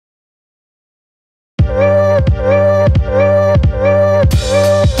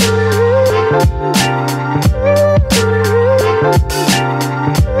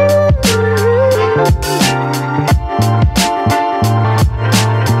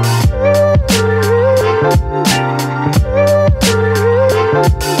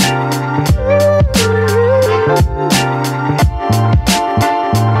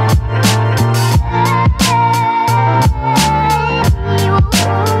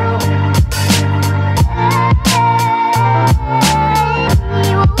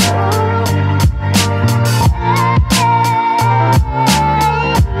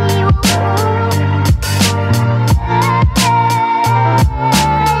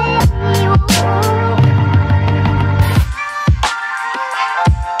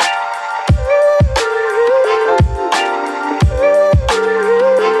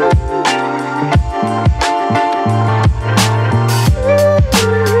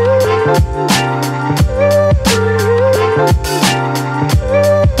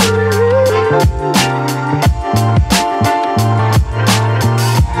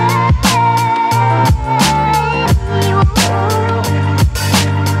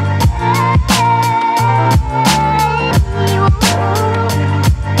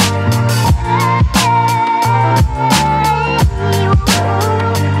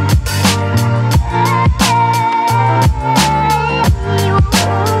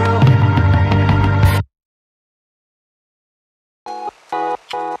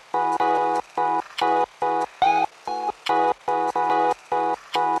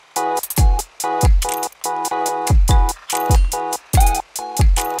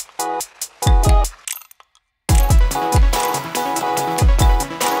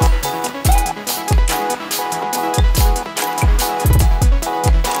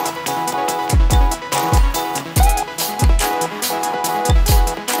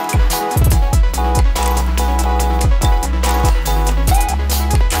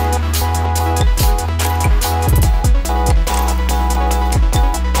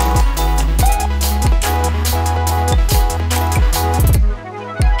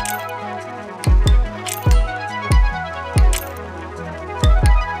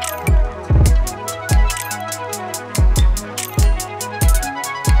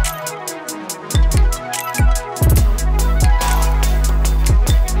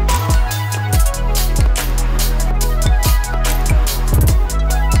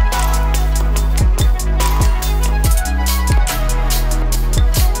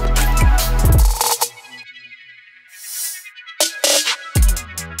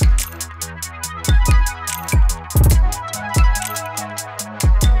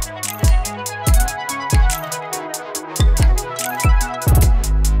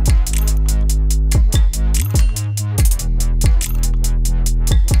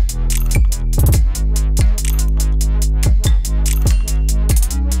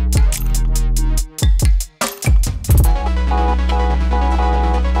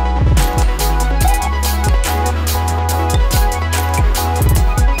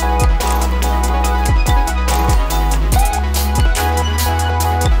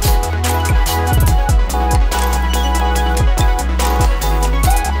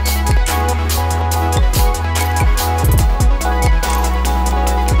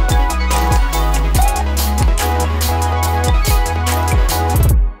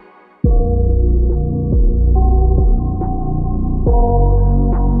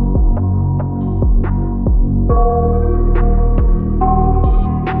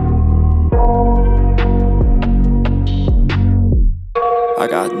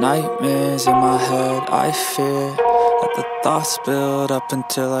nightmares in my head, I fear that the thoughts build up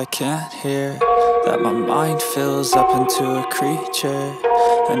until I can't hear, that my mind fills up into a creature,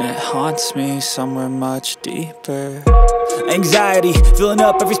 and it haunts me somewhere much deeper. Anxiety, filling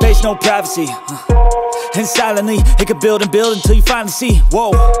up every space, no privacy, and silently, it could build and build until you finally see,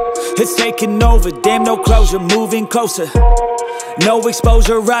 whoa, it's taking over, damn no closure, moving closer. No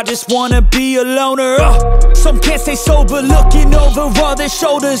exposure, I just wanna be a loner. Some can't stay sober, looking over all their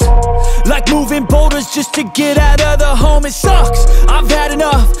shoulders, like moving boulders just to get out of the home. It sucks, I've had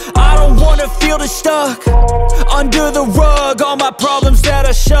enough, I don't wanna feel the stuck under the rug, all my problems that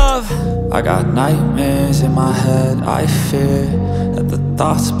I shove. I got nightmares in my head, I fear that the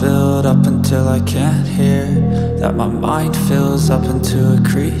thoughts build up until I can't hear, that my mind fills up into a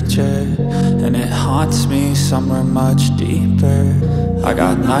creature, and it haunts me somewhere much deeper. I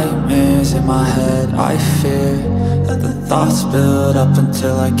got nightmares in my head, I fear that the thoughts build up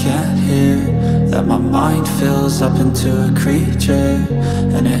until I can't hear, that my mind fills up into a creature,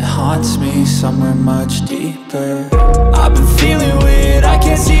 and it haunts me somewhere much deeper. I've been feeling weird, I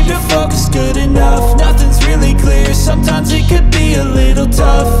can't seem to focus good enough, nothing's really clear, sometimes it could be a little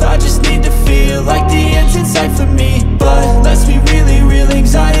tough. I just need to feel like the end's in sight for me, but let's be really real,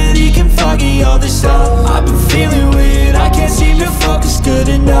 anxiety can foggy all this stuff. I've been feeling weird, I can't seem to focus good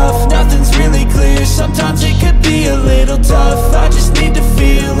enough, nothing's really clear, sometimes it could be a little tough. I just need to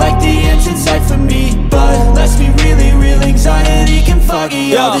feel like the end's in sight for me, but let's be really real, anxiety can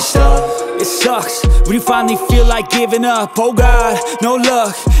foggy all this stuff. It sucks when you finally feel like giving up. Oh God, no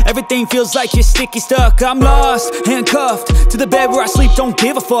luck, everything feels like you're sticky stuck. I'm lost, handcuffed to the bed where I sleep, don't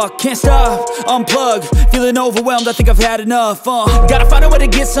give a fuck. Can't stop, unplug, feeling overwhelmed, I think I've had enough. Gotta find a way to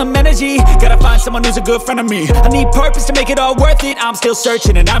get some energy, gotta find someone who's a good friend of me. I need purpose to make it all worth it, I'm still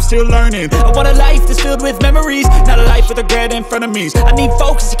searching and I'm still learning. I want a life that's filled with memories, not a life with regret in front of me. I need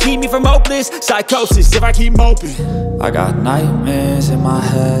focus to keep me from hopeless psychosis if I keep moping. I got nightmares in my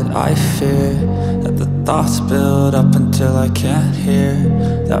head, I fear that the thoughts build up until I can't hear,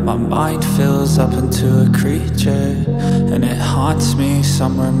 that my mind fills up into a creature, and it haunts me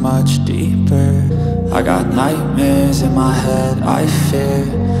somewhere much deeper. I got nightmares in my head, I fear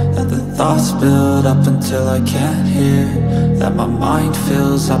that the thoughts build up until I can't hear, that my mind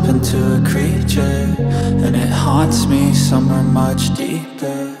fills up into a creature, and it haunts me somewhere much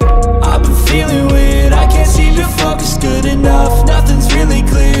deeper. I've been feeling weird, I can't seem to focus good enough, nothing's really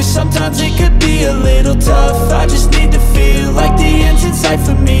clear, sometimes it could be a little tough. I just need to feel like the end's in sight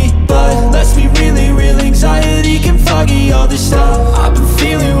for me, but let's be really real, anxiety can foggy all this stuff. I've been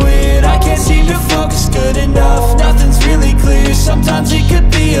feeling weird, I can't seem to focus good enough, nothing's really clear, sometimes it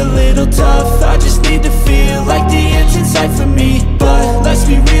could be a little tough. I just need to feel like the end's in sight for me, but let's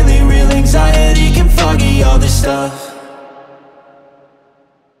be really real, anxiety can foggy all this stuff.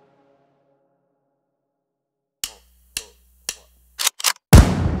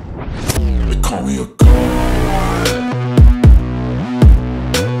 Call me a god.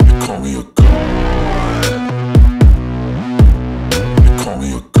 You call me a god. You call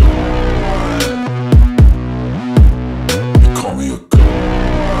me a god. You call me a god.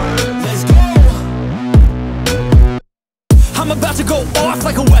 Let's go! I'm about to go off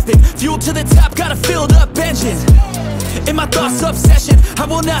like a weapon, fuel to the top, got a filled up engine. In my thoughts, obsession, I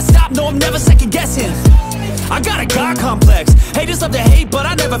will not stop, no I'm never second guessing. I got a God complex, haters love to hate but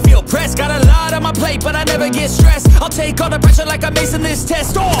I never feel pressed. Got a lot on my plate but I never get stressed. I'll take all the pressure like I'm acing this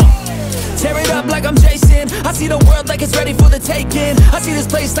test. Tear it up like I'm Jason, I see the world like it's ready for the taking. I see this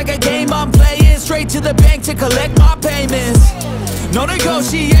place like a game I'm playing, straight to the bank to collect my payments. No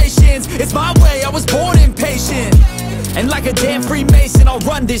negotiations, it's my way, I was born impatient, and like a damn Freemason I'll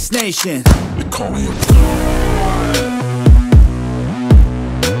run this nation. You call me a god.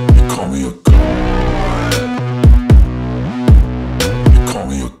 You call me a god.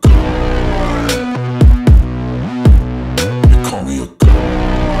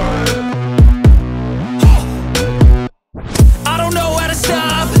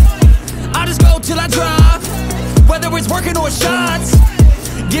 Till I drop, whether it's working or shots,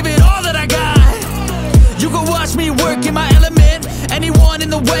 give it all that I got. You can watch me work in my element, anyone in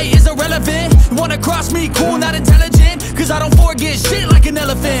the way is irrelevant. You wanna cross me, cool, not intelligent, cause I don't forget shit like an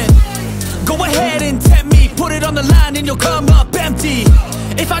elephant. Go ahead and tempt me, put it on the line and you'll come up empty.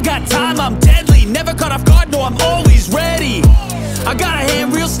 If I got time, I'm deadly, never caught off guard, no I'm always ready. I got a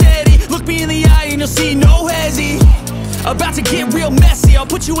hand real steady, look me in the eye and you'll see no hezzy. About to get real messy, I'll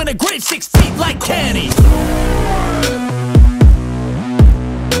put you in a grave 6 feet like Kenny.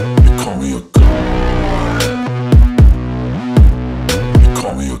 You call me a god. You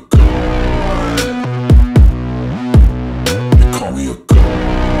call me a god.